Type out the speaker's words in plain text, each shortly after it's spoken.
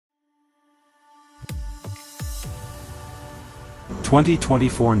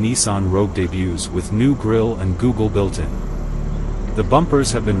2024 Nissan Rogue debuts with new grille and Google built-in. The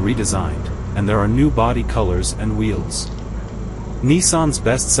bumpers have been redesigned, and there are new body colors and wheels. Nissan's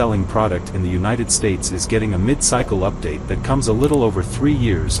best-selling product in the United States is getting a mid-cycle update that comes a little over 3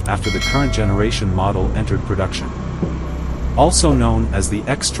 years after the current generation model entered production. Also known as the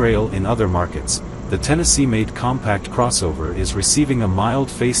X-Trail in other markets, the Tennessee-made compact crossover is receiving a mild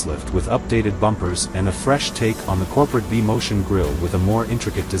facelift with updated bumpers and a fresh take on the corporate V-Motion grille with a more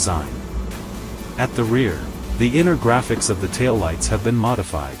intricate design. At the rear, the inner graphics of the taillights have been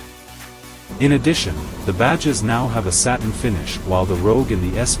modified. In addition, the badges now have a satin finish, while the Rogue in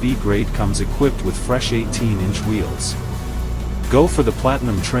the SV grade comes equipped with fresh 18-inch wheels. Go for the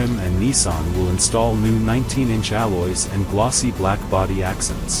Platinum trim, and Nissan will install new 19-inch alloys and glossy black body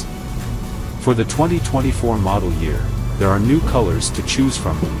accents. For the 2024 model year, there are new colors to choose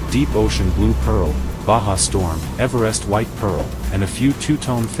from: Deep Ocean Blue Pearl, Baja Storm, Everest White Pearl, and a few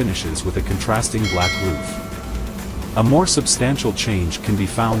two-tone finishes with a contrasting black roof. A more substantial change can be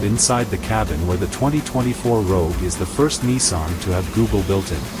found inside the cabin, where the 2024 Rogue is the first Nissan to have Google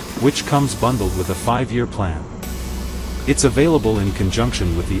built-in, which comes bundled with a 5-year plan. It's available in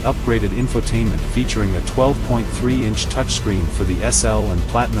conjunction with the upgraded infotainment, featuring a 12.3-inch touchscreen for the SL and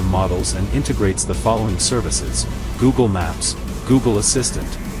Platinum models, and integrates the following services: Google Maps, Google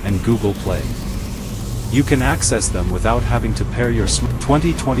Assistant, and Google Play. You can access them without having to pair your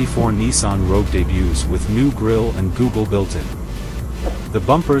 2024 Nissan Rogue debuts with new grille and Google built-in. The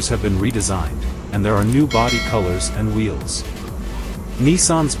bumpers have been redesigned, and there are new body colors and wheels.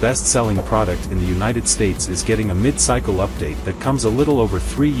 Nissan's best-selling product in the United States is getting a mid-cycle update that comes a little over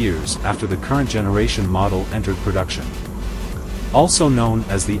 3 years after the current generation model entered production. Also known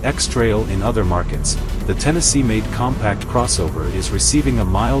as the X-Trail in other markets, the Tennessee-made compact crossover is receiving a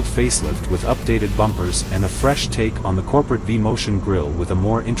mild facelift with updated bumpers and a fresh take on the corporate V-Motion grille with a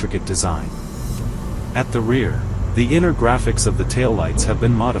more intricate design. At the rear, the inner graphics of the taillights have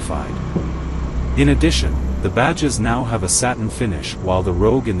been modified. In addition, the badges now have a satin finish, while the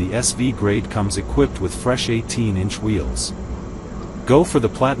Rogue in the SV grade comes equipped with fresh 18-inch wheels. Go for the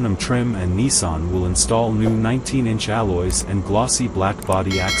Platinum trim, and Nissan will install new 19-inch alloys and glossy black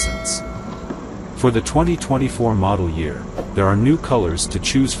body accents. For the 2024 model year, there are new colors to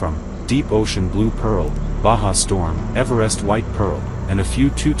choose from: Deep Ocean Blue Pearl, Baja Storm, Everest White Pearl, and a few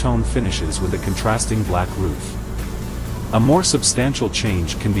two-tone finishes with a contrasting black roof. A more substantial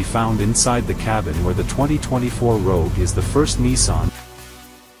change can be found inside the cabin, where the 2024 Rogue is the first Nissan